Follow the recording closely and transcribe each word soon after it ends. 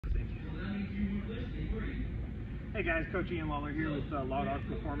Hey guys, Coach Ian Lawler here with Law Dog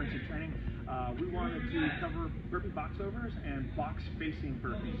Performance and Training. We wanted to cover burpee box overs and box facing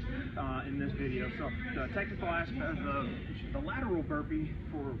burpees in this video. So the technical aspect of the lateral burpee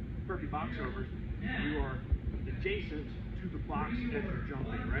for burpee box overs, you are adjacent to the box as you're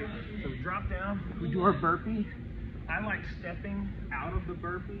jumping, right? So we drop down, we do our burpee. I like stepping out of the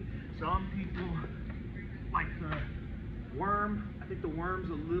burpee. Some people like the worm. I think the worm's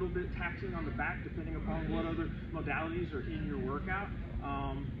a little bit taxing on the back depending upon what other modalities are in your workout.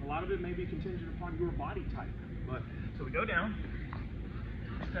 A lot of it may be contingent upon your body type. But so we go down,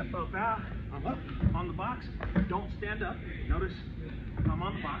 step up out, I'm up on the box, don't stand up. Notice I'm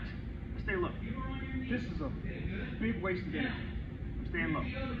on the box, stay low. This is a big waist to get out. I'm staying low.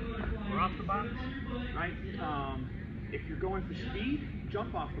 We're off the box, right? If you're going for speed,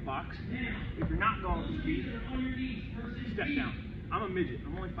 jump off the box. If you're not going for speed, step down. I'm a midget.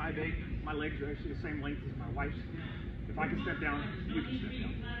 I'm only 5'8". My legs are actually the same length as my wife's. If I can step down, you can step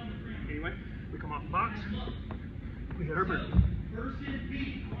down. Anyway, we come off the box. We hit our burpee.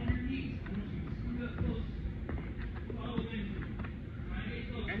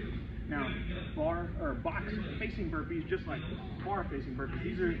 Okay. Now, bar or box facing burpees, just like bar facing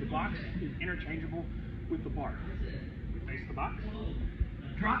burpees. The box is interchangeable with the bar. We face the box,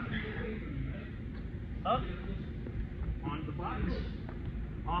 drop, up, on the box,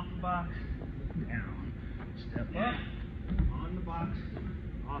 off the box, down. Step up, on the box,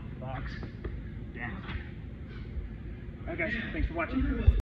 off the box, down. Alright guys, thanks for watching.